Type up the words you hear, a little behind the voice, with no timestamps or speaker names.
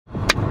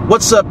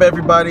What's up,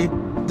 everybody?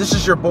 This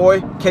is your boy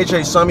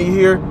KJ Summy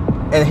here,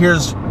 and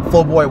here's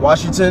Flowboy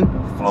Washington.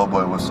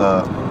 Flowboy, what's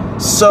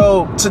up?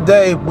 So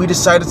today we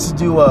decided to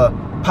do a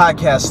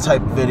podcast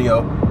type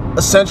video.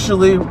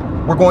 Essentially,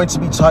 we're going to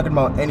be talking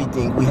about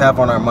anything we have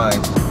on our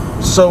mind.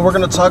 So we're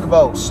going to talk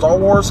about Star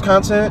Wars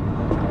content,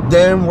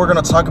 then we're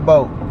going to talk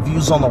about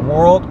views on the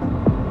world,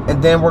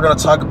 and then we're going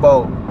to talk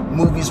about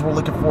movies we're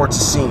looking forward to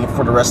seeing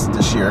for the rest of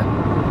this year.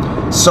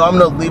 So I'm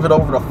going to leave it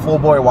over to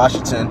Flowboy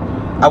Washington.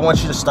 I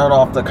want you to start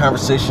off the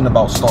conversation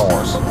about Star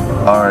Wars.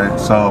 Alright,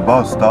 so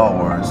about Star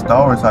Wars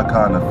I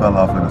kind of fell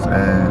off at its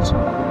edge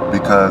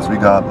because we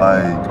got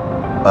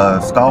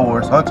like Star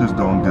Wars Hunter's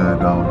doing good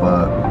though,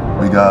 but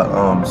we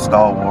got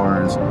Star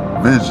Wars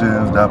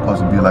Visions that's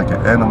supposed to be like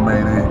an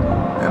animated,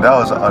 and that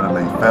was an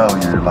utterly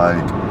failure.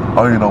 Like, I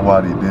don't even know why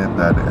they did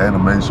that. The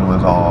animation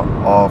was all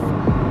off,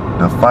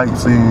 the fight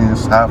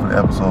scenes, half of the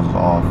episodes was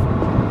off,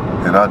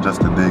 and I just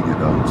didn't dig it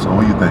though. So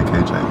what do you think,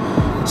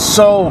 KJ?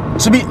 So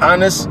to be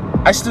honest,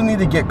 I still need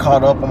to get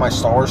caught up on my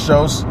Star Wars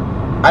shows.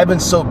 I've been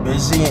so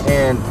busy,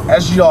 and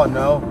as you all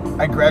know,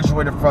 I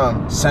graduated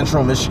from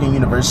Central Michigan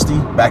University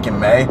back in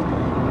May,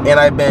 and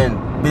I've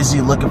been busy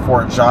looking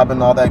for a job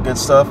and all that good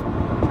stuff.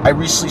 I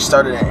recently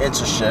started an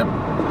internship,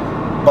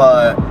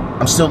 but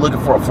I'm still looking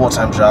for a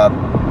full-time job.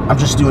 I'm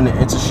just doing an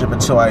internship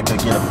until I could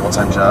get a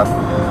full-time job.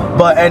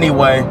 But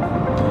anyway,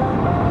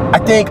 I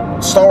think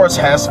Star Wars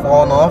has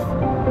fallen off.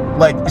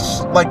 Like,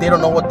 it's like they don't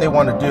know what they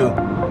want to do.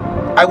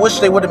 I wish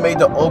they would have made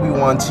the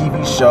Obi-Wan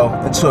TV show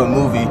into a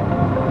movie.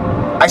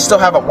 I still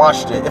haven't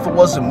watched it. If it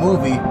was a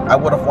movie, I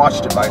would have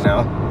watched it by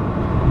now.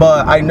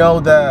 But I know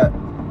that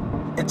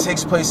it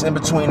takes place in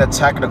between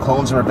Attack of the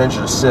Clones and Revenge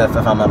of the Sith,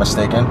 if I'm not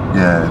mistaken.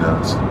 Yeah, it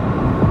does.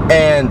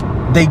 And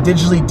they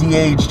digitally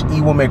de-aged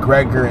Ewan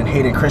McGregor and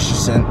Hayden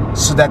Christensen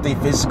so that they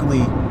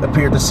physically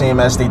appeared the same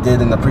as they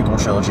did in the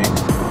prequel trilogy.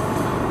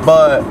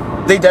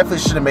 But they definitely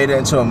should have made it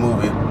into a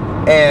movie.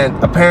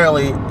 And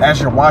apparently,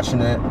 as you're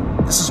watching it,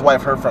 this is what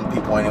I've heard from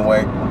people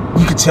anyway,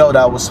 you could tell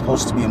that it was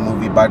supposed to be a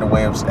movie by the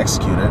way it was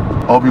executed.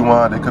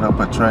 Obi-Wan, they could have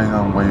portrayed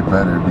him way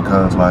better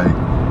because like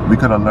we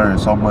could have learned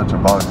so much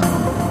about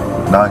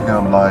him. Not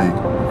him like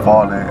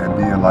falling and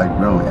being like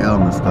real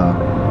ill and stuff.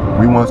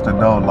 We wants to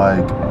know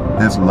like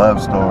his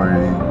love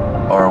story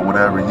or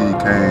whatever he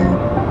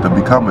came to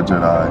become a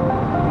Jedi.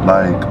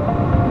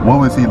 Like, what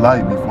was he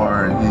like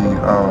before he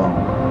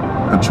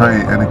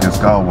trained Anakin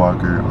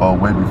Skywalker, or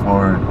way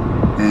before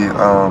he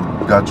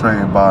got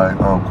trained by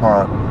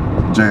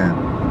Qui-Gon Jinn?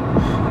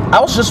 I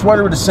was just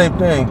wondering the same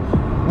thing.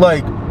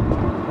 Like,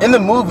 in the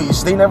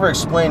movies, they never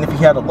explained if he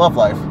had a love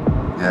life.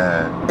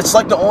 Yeah. It's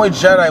like the only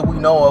Jedi we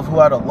know of who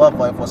had a love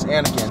life was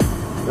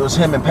Anakin. It was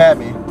him and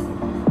Padme.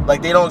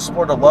 Like, they don't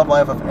explore the love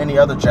life of any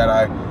other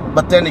Jedi.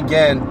 But then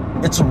again,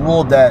 it's a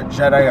rule that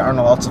Jedi aren't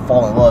allowed to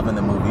fall in love in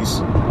the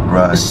movies.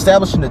 Right. It's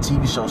established in the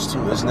TV shows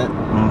too, isn't it?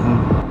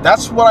 Mm-hmm.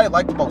 That's what I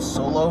liked about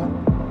Solo.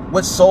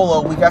 With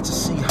Solo, we got to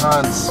see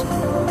Han's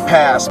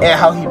past and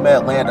how he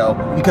met Lando,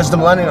 because the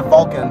Millennium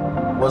Falcon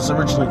was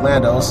originally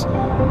Lando's.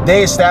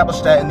 They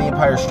established that in The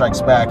Empire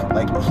Strikes Back.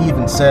 Like, he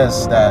even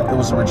says that it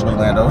was originally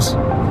Lando's.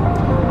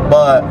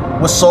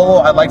 But with Solo,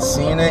 I liked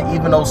seeing it,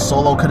 even though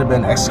Solo could have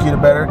been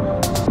executed better.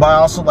 But I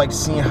also liked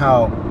seeing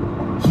how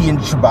he and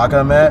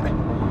Chewbacca met.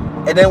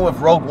 And then with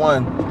Rogue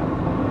One,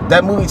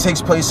 that movie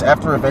takes place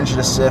after Revenge of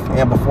the Sith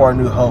and before A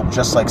New Hope,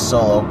 just like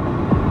Solo.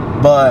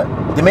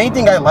 But the main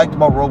thing I liked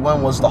about Rogue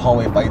One was the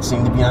hallway fight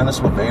scene, to be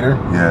honest, with Vader.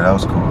 Yeah, that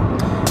was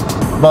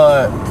cool.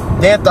 But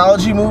the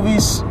anthology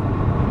movies,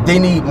 they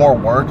need more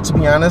work, to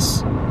be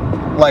honest.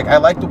 Like, I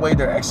like the way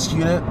they're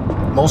executed,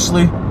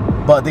 mostly,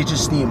 but they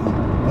just need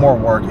more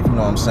work, if you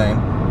know what I'm saying.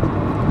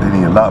 They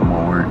need a lot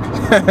more work.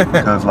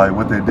 Because, like,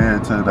 what they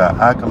did to the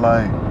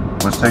Acolyte,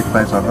 which takes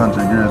place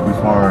 100 years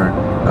before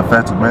The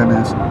Phantom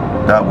Menace,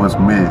 that was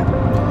mid.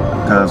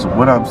 Because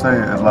what I'm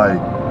saying is, like,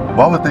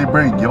 why would they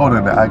bring Yoda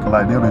in the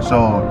Acolyte? They only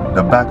show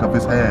the back of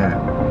his head.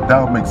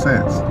 That would make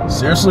sense.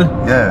 Seriously?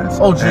 Yes.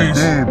 Oh, jeez. And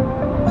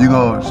then you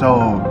go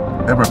show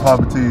Emperor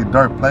Palpatine,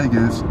 Darth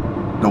Plagueis,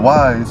 the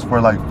Wise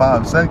for like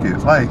 5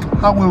 seconds. Like,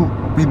 how will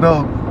we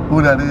know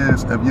who that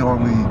is if you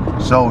only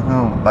show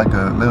him like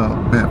a little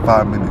bit,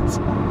 5 minutes?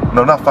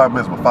 No, not 5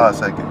 minutes, but 5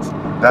 seconds.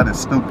 That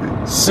is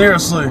stupid.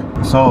 Seriously.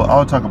 So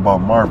I'll talk about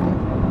Marvel.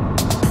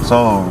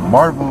 So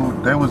Marvel,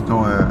 they was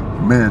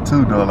doing mid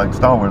too though, like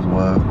Star Wars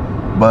was.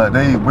 But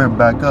they went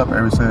back up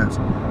ever since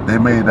they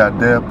made that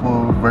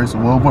Deadpool versus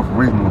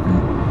Wolverine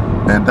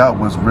movie. And that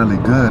was really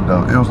good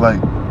though. It was like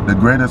the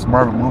greatest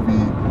Marvel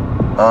movie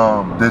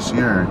this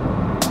year.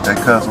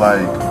 Because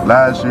like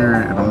last year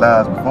and the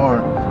last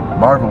before,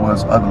 Marvel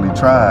was utterly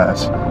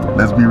trash.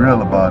 Let's be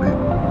real about it.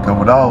 Because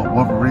without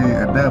Wolverine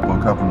and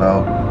Deadpool coming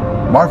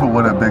out, Marvel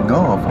would have been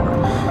gone for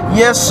it.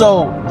 Yeah,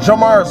 so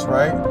Jamar's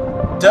right.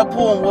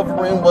 Deadpool and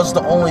Wolverine was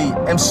the only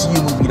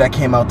MCU movie that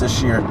came out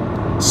this year.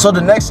 So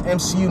the next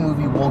MCU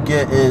movie we'll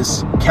get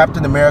is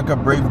Captain America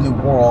Brave New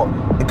World.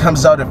 It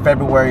comes out in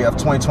February of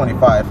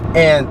 2025.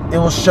 And it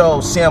will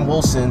show Sam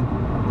Wilson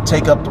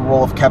take up the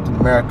role of Captain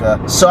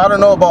America. So I don't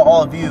know about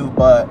all of you,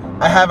 but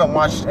I haven't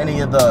watched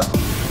any of the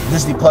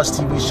Disney Plus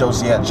TV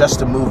shows yet, just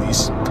the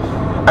movies.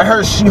 I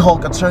heard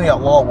She-Hulk Attorney at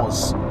Law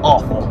was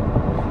awful.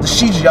 The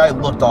CGI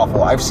looked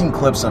awful. I've seen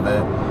clips of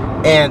it.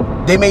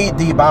 And they made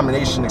the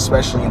Abomination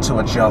especially into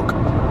a joke.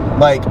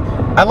 Like,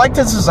 I liked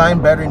his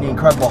design better in The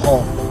Incredible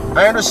Hulk.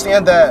 I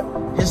understand that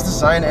his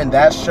design in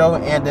that show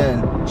and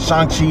in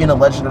Shang-Chi and the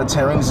Legend of the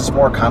Ten Rings is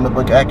more comic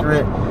book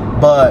accurate,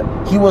 but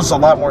he was a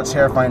lot more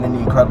terrifying in The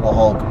Incredible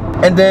Hulk.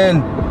 And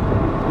then,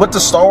 with the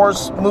Star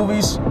Wars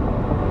movies,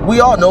 we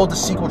all know the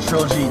sequel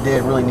trilogy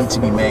didn't really need to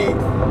be made.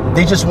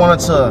 They just wanted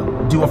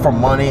to do it for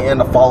money and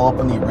to follow up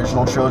on the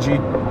original trilogy,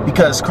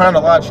 because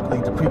chronologically,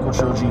 the prequel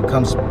trilogy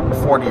comes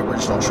before the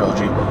original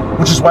trilogy,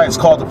 which is why it's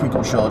called the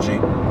prequel trilogy.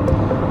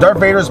 Darth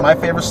Vader is my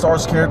favorite Star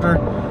Wars character,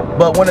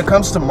 but when it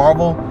comes to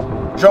Marvel,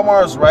 Joe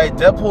Mara is right.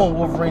 Deadpool and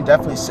Wolverine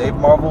definitely saved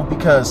Marvel,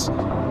 because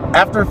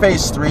after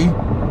Phase 3,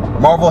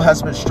 Marvel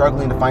has been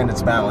struggling to find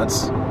its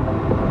balance.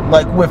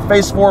 Like with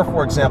Phase 4,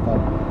 for example,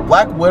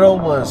 Black Widow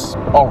was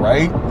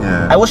alright.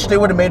 Yeah. I wish they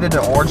would have made it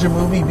an origin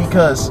movie,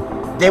 because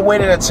they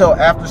waited until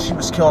after she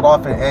was killed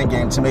off in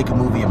Endgame to make a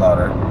movie about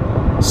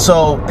her.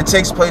 So it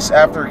takes place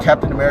after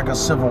Captain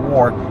America's Civil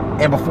War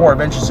and before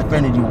Avengers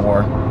Infinity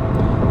War,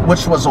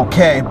 which was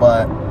okay,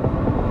 but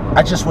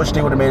I just wish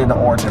they would have made it an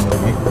origin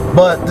movie.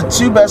 But the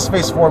two best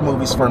Phase 4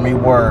 movies for me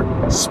were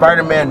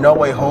Spider-Man No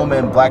Way Home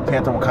and Black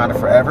Panther Wakanda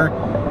Forever.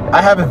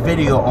 I have a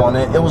video on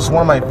it. It was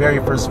one of my very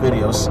first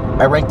videos.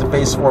 I ranked the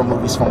Phase 4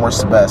 movies from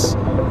worst to best.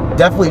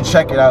 Definitely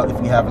check it out if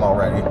you haven't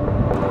already.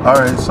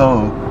 Alright,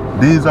 so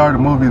these are the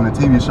movies and the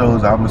TV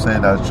shows I'm gonna say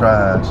that's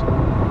trash.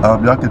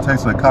 Y'all can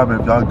text in the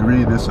comment if y'all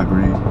agree,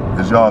 disagree.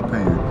 It's y'all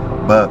opinion.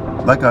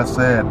 But like I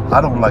said,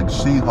 I don't like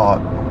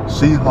She-Hulk.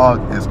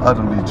 She-Hulk is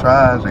utterly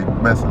trash. They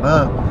mess it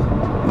up.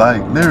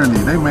 Like literally,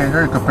 they made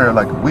her compare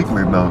like a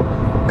weakling though.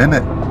 And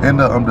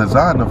the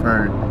design of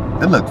her,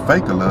 it looked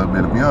fake a little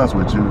bit, to be honest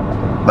with you.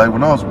 Like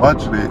when I was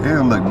watching it, it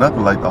didn't look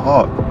nothing like the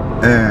Hulk.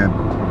 And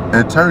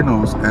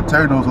Eternals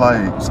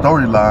like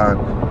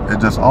storyline is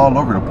just all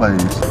over the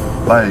place.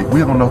 Like we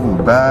don't know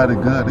who bad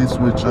and good. They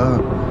switch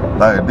up.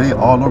 Like they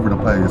all over the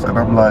place. And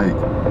I'm like,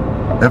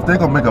 if they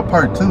gonna make a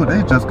part 2,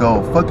 they just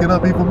go fuck it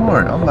up even more.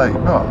 I'm like,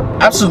 no.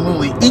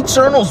 Absolutely.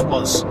 Eternals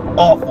was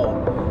awful.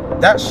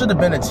 That should have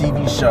been a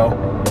TV show.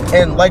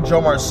 And like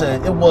Jomar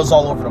said, it was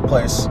all over the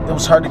place. It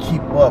was hard to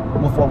keep up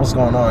with what was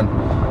going on.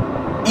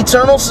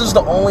 Eternals is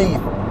the only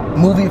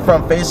movie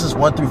from Phases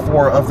 1 through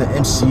 4 of the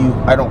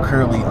MCU I don't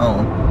currently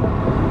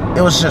own.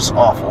 It was just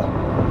awful.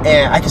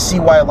 And I can see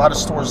why a lot of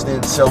stores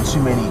didn't sell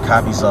too many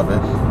copies of it.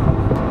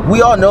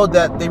 We all know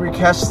that they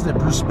recasted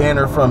Bruce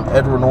Banner from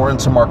Edward Norton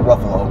to Mark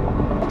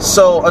Ruffalo.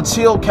 So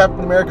until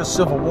Captain America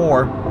Civil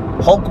War,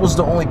 Hulk was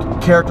the only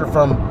character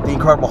from The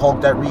Incredible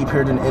Hulk that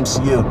reappeared in the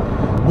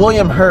MCU.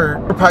 William Hurt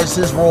reprised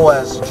his role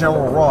as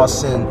General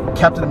Ross in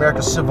Captain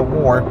America Civil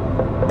War,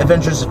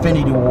 Avengers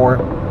Infinity War,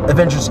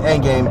 Avengers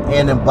Endgame,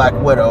 and in Black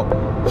Widow.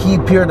 He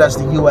appeared as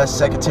the U.S.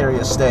 Secretary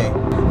of State.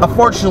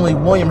 Unfortunately,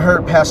 William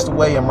Hurt passed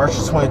away in March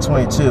of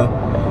 2022.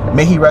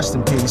 May he rest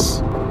in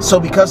peace. So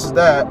because of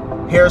that,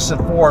 Harrison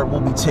Ford will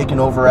be taking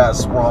over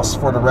as Ross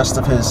for the rest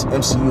of his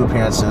MCU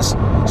appearances,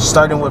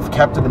 starting with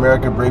Captain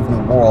America Brave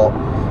New World.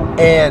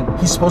 And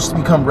he's supposed to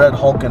become Red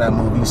Hulk in that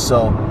movie,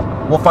 so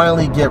we'll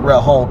finally get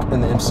Red Hulk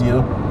in the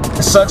MCU.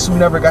 It sucks we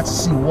never got to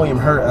see William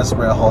Hurt as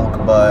Red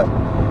Hulk, but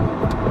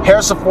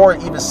Harrison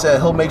Ford even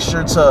said he'll make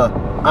sure to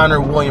honor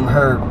William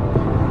Hurt.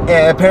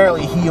 And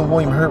apparently he and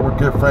William Hurt were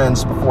good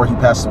friends before he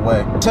passed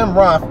away. Tim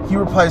Roth, he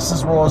reprised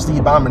his role as the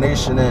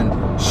Abomination in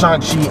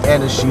Shang-Chi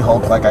and in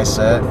She-Hulk, like I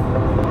said.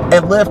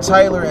 And Liv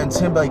Tyler and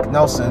Tim Blake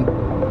Nelson,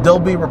 they'll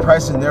be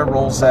reprising their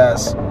roles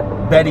as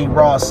Betty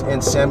Ross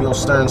and Samuel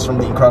Stearns from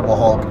The Incredible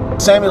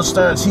Hulk. Samuel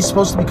Stearns, he's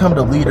supposed to become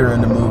the leader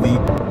in the movie.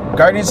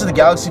 Guardians of the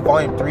Galaxy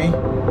Volume 3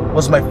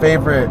 was my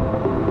favorite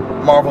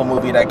Marvel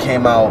movie that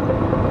came out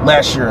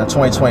last year in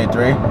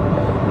 2023.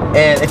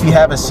 And if you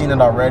haven't seen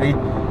it already,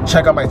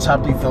 check out my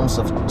top 3 films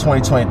of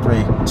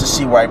 2023 to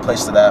see where I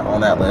placed it at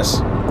on that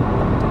list.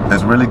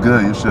 It's really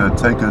good. You should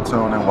take a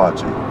tune and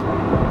watch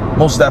it.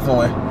 Most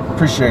definitely.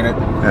 Appreciate it.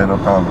 Yeah, no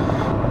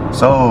problem.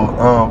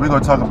 So, we're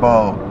going to talk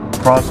about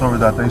crossovers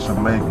that they should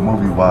make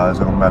movie-wise,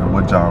 no matter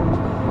what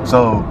genre.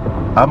 So,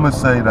 I'm going to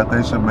say that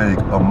they should make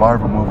a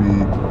Marvel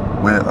movie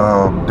with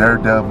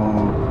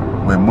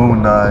Daredevil, with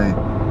Moon Knight,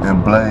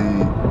 and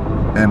Blade,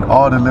 and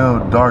all the little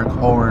dark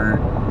horror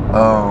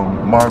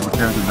Marvel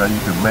characters that you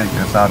can make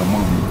inside a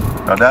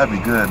movie. Now, that'd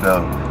be good,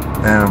 though.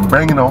 And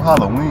bringing on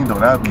Halloween, though,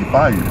 that'd be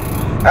fire.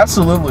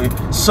 Absolutely.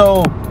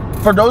 So,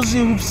 for those of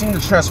you who've seen the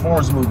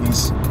Transformers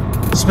movies,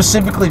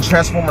 specifically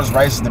Transformers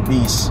Rise of the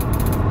Beast,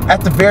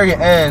 at the very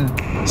end,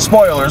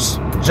 spoilers,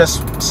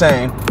 just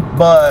saying,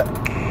 but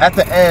at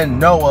the end,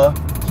 Noah,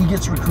 he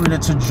gets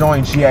recruited to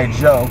join G.I.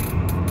 Joe,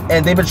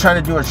 and they've been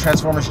trying to do a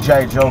Transformers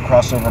G.I. Joe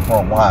crossover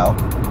for a while.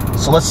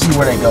 So let's see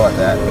where they go at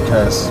that,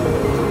 because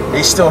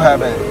they still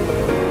haven't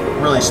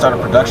really started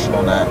production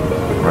on that.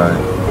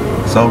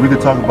 Right. So we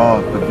could talk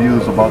about the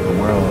views about the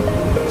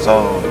world.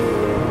 So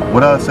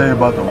what I say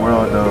about the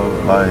world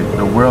though, like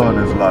the world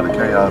is a lot of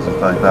chaos and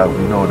stuff like that,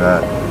 we know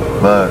that.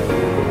 But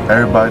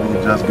everybody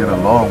just get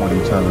along with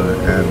each other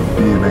and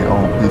be in their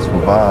own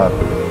peaceful vibe.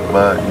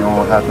 But you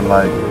don't have to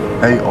like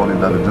hate on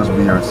each other, just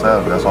be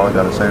yourself. That's all I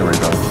gotta say right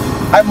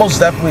now. I most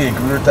definitely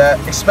agree with that,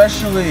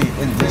 especially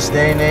in this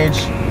day and age.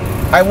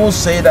 I will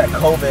say that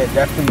COVID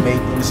definitely made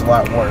things a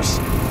lot worse.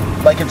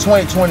 Like in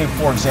 2020,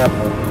 for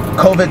example,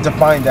 COVID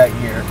defined that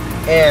year,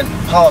 and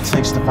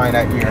politics defined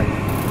that year.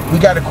 We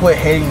gotta quit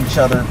hating each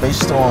other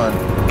based on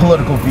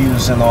political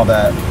views and all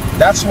that.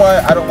 That's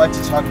why I don't like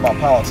to talk about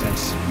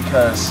politics,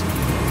 because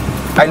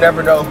I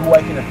never know who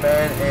I can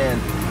offend,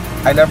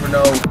 and I never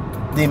know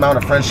the amount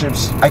of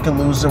friendships I can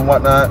lose and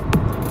whatnot.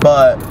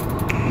 But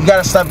you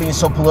gotta stop being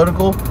so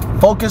political.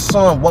 Focus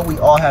on what we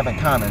all have in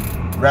common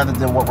rather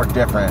than what we're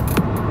different.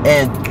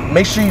 And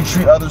make sure you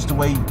treat others the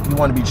way you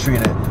want to be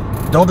treated.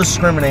 Don't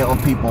discriminate on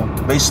people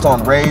based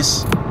on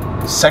race,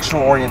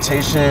 sexual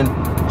orientation,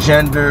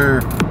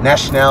 gender,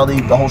 nationality,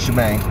 the whole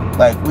shebang.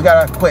 Like, we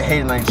gotta quit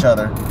hating on each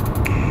other.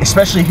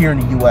 Especially here in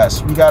the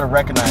US. We gotta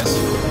recognize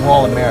we're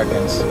all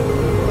Americans.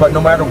 But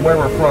no matter where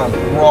we're from,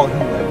 we're all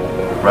human.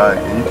 Right,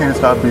 and you can't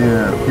stop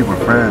being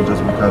people's friends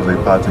just because they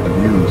political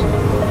views.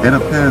 It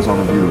depends on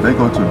the views. They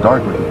go too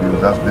dark with the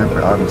views, that's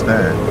different, I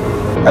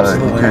understand.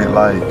 Absolutely. You can't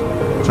like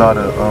try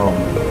to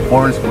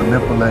force,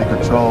 manipulate,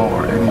 control,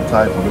 or any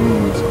type of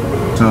means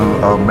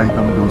to make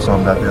them do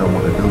something that they don't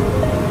want to do.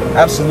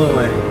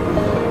 Absolutely.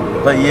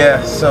 But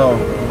yeah, so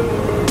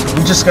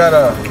we just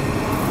gotta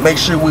make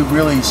sure we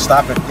really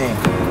stop and think,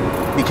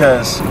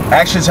 because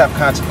actions have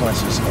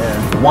consequences,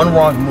 and one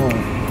wrong move,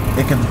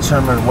 it can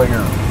determine what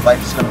your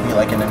life is going to be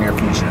like in the near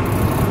future.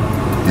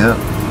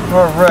 Yeah.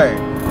 All right.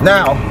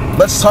 Now,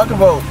 let's talk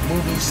about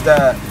movies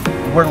that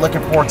we're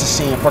looking forward to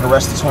seeing for the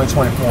rest of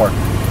 2024.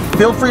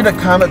 Feel free to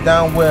comment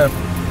down with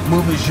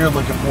movies you're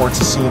looking forward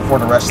to seeing for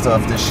the rest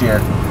of this year.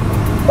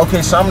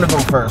 Okay, so I'm going to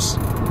go first.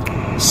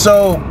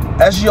 So,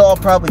 as you all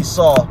probably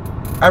saw,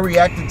 I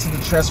reacted to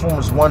the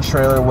Transformers 1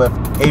 trailer with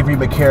Avery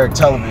McCarrick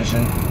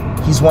Television.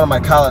 He's one of my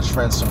college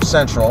friends from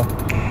Central.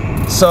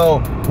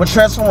 So, with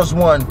Transformers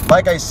 1,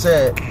 like I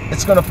said,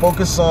 it's going to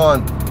focus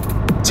on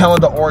telling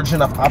the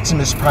origin of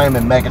Optimus Prime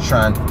and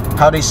Megatron,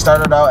 how they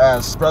started out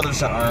as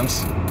brothers in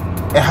arms,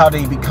 and how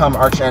they become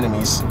arch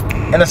enemies.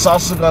 And it's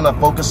also going to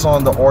focus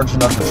on the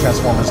origin of the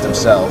Transformers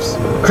themselves.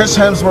 Chris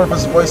Hemsworth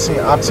is voicing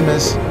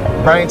Optimus,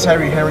 Brian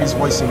Tyree Henry's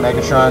voicing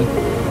Megatron,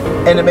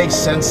 and it makes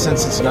sense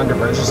since it's younger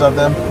versions of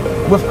them.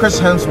 With Chris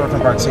Hemsworth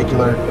in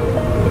particular,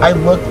 I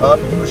looked up,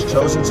 he was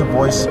chosen to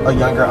voice a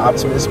younger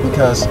Optimus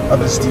because of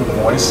his deep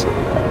voice,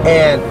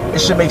 and it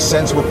should make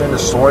sense within the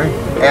story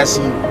as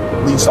he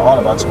leads the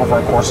Autobots over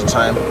a course of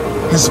time.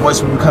 His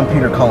voice will become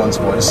Peter Cullen's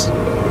voice.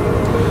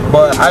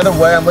 But either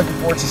way, I'm looking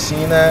forward to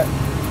seeing that.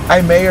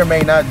 I may or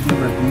may not do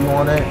a review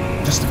on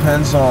it, just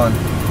depends on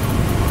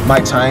my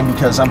time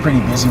because I'm pretty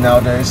busy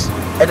nowadays.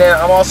 And then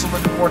I'm also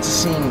looking forward to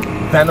seeing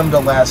Venom: The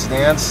Last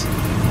Dance.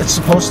 It's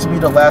supposed to be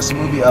the last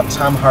movie of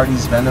Tom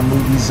Hardy's Venom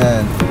movies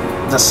and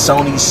the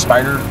Sony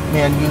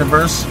Spider-Man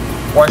universe,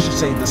 or I should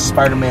say the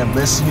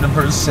Spider-Man-less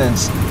universe,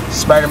 since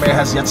Spider-Man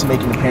has yet to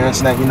make an appearance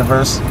in that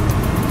universe.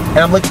 And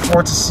I'm looking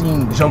forward to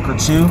seeing Joker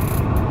 2.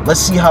 Let's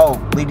see how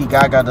Lady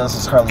Gaga does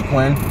as Harley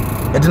Quinn.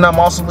 And then I'm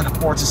also looking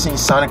forward to seeing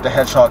Sonic the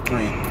Hedgehog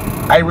 3.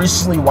 I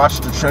recently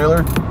watched the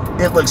trailer.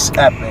 It looks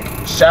epic.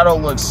 Shadow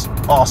looks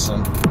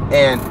awesome,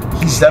 and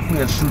he's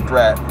definitely a true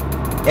threat.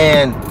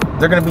 And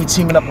they're going to be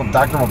teaming up with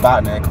Dr.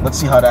 Robotnik. Let's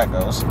see how that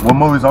goes. What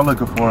movies I'm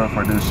looking for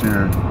this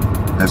year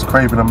is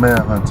Kraven the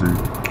Manhunter.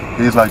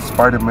 He's like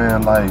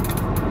Spider-Man like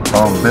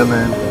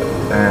villain,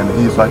 and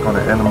he's like on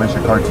the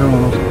animation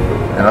cartoons,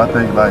 and I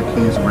think like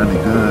he's really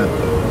good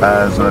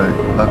as a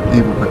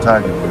evil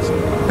protagonist.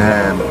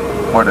 And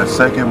for the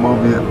second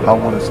movie I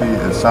want to see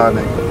is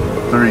Sonic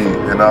 3,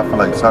 and I feel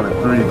like Sonic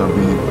 3 gonna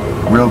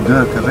be real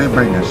good because they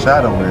bringing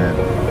Shadow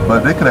in, but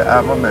they could have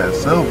added my man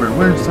Silver.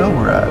 Where's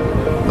Silver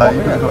at? Like,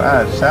 you just go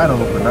add Shadow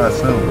but not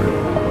Silver.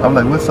 I'm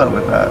like, what's up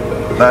with that?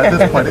 Like, at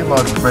this point they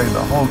might just bring the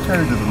whole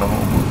characters in the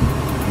whole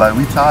movie. Like,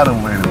 we tired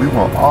of waiting, we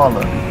want all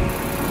of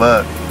it.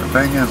 But the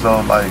thing is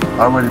though, like,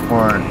 I'm ready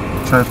for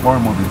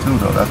Transformers movie too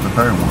though. That's the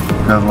third one,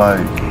 because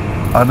like,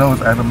 I know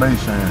it's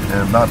animation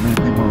and not many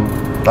people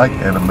like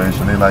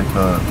animation. They like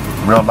the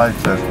real life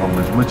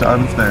Transformers, which I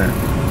understand.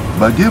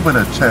 But give it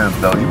a chance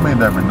though, you may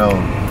never know.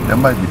 It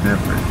might be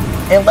different.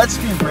 And let's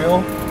be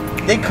real,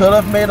 they could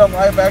have made a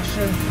live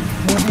action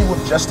movie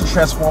with just the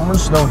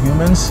Transformers, no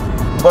humans,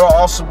 but it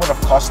also would have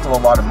costed a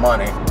lot of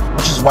money,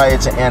 which is why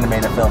it's an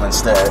animated film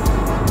instead.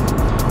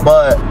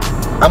 But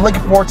I'm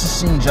looking forward to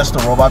seeing just the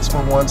robots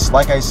for once,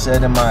 like I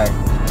said in my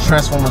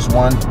Transformers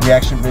 1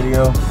 reaction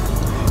video.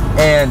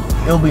 And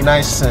it'll be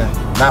nice to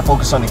not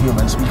focus on the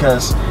humans,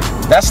 because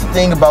that's the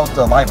thing about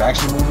the live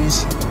action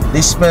movies.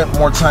 They spent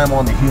more time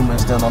on the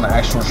humans than on the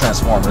actual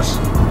Transformers.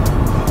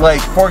 Like,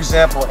 for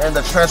example, in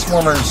the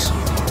Transformers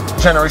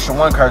Generation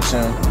 1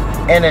 cartoon,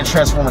 and in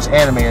Transformers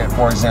Animated,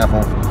 for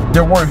example,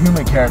 there were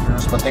human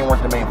characters, but they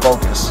weren't the main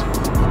focus.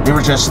 They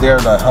were just there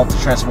to help the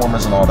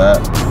Transformers and all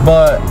that.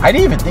 But I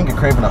didn't even think of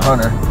Kraven the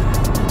Hunter.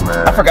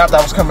 Man. I forgot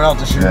that was coming out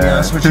this year, to be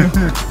honest with you.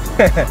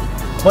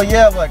 But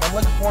yeah, like, I'm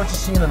looking forward to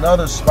seeing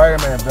another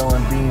Spider-Man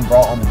villain being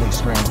brought on the big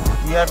screen.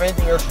 Do you have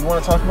anything else you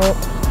want to talk about?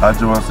 I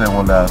just want to say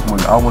one last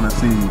movie. I want to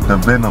see the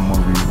Venom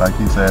movie, like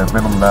he said,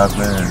 Venom Last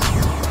Man.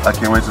 I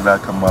can't wait till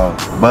that come out.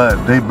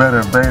 But they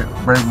better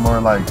bring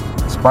more like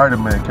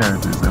Spider-Man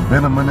characters and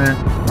Venom in there.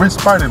 Where's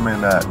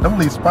Spider-Man at? Don't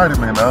leave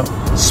Spider-Man out.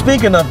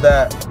 Speaking of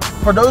that,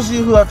 for those of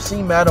you who have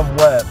seen Madam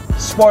Web,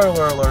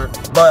 spoiler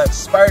alert, but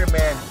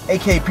Spider-Man,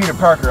 aka Peter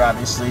Parker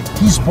obviously,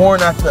 he's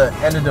born at the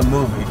end of the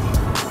movie.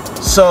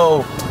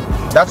 So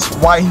that's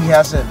why he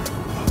hasn't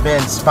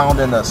been found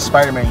in the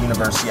Spider-Man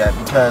universe yet,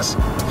 because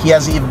he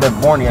hasn't even been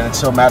born yet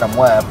until Madam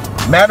Web.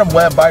 Madam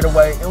Web, by the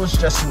way, it was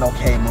just an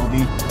okay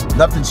movie.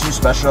 Nothing too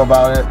special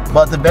about it.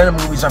 But the Venom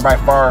movies are by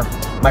far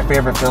my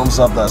favorite films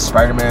of the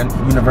Spider-Man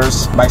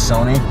universe by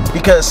Sony,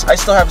 because I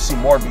still haven't seen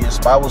Morbius,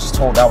 but I was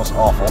told that was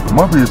awful.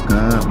 Morbius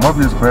good.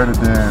 Morbius better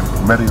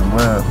than Madam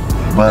Web,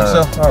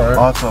 but so? All right.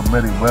 Also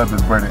Madam Web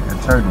is better than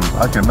Eternals.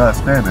 I cannot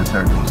stand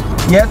Eternals.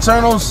 Yeah,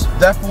 Eternals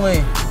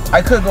definitely.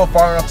 I could go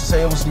far enough to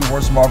say it was the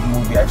worst Marvel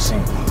movie I've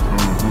seen.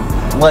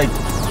 Like,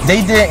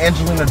 they did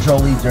Angelina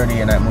Jolie dirty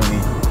in that movie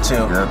too.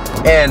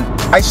 Yep. And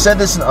I said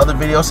this in other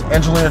videos,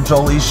 Angelina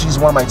Jolie, she's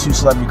one of my 2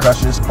 celebrity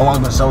crushes,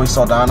 along with Zoe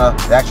Saldana,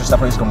 the actress that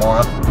plays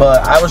Gamora.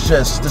 But I was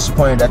just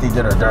disappointed that they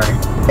did her dirty.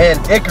 And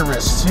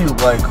Icarus too,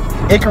 like,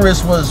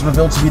 Icarus was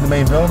revealed to be the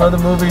main villain of the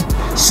movie.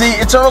 See,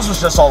 Eternals was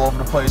just all over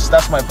the place,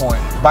 that's my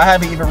point. But I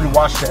haven't even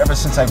rewatched it ever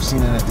since I've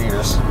seen it in the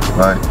theaters.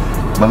 Right.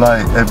 But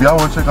like, if y'all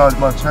want to check out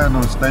my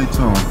channel, stay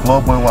tuned.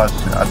 Flowboy Watch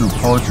It. I do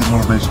poetry,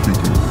 motivation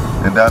speaking,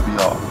 and that be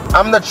all.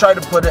 I'm gonna try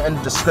to put it in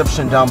the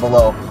description down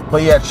below.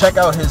 But yeah, check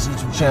out his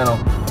YouTube channel.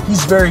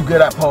 He's very good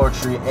at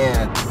poetry,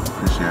 and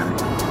appreciate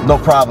it. No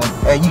problem.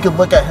 And you can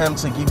look at him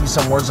to give you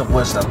some words of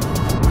wisdom,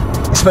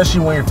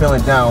 especially when you're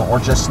feeling down or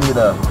just need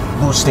a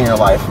boost in your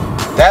life.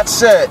 That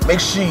said, make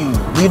sure you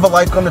leave a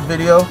like on the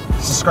video,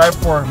 subscribe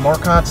for more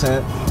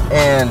content,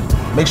 and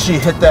make sure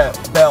you hit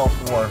that bell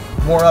for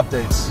more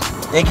updates.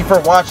 Thank you for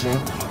watching,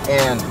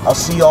 and I'll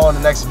see y'all in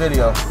the next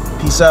video.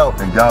 Peace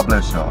out. And God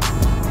bless y'all.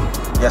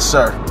 Yes,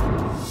 sir.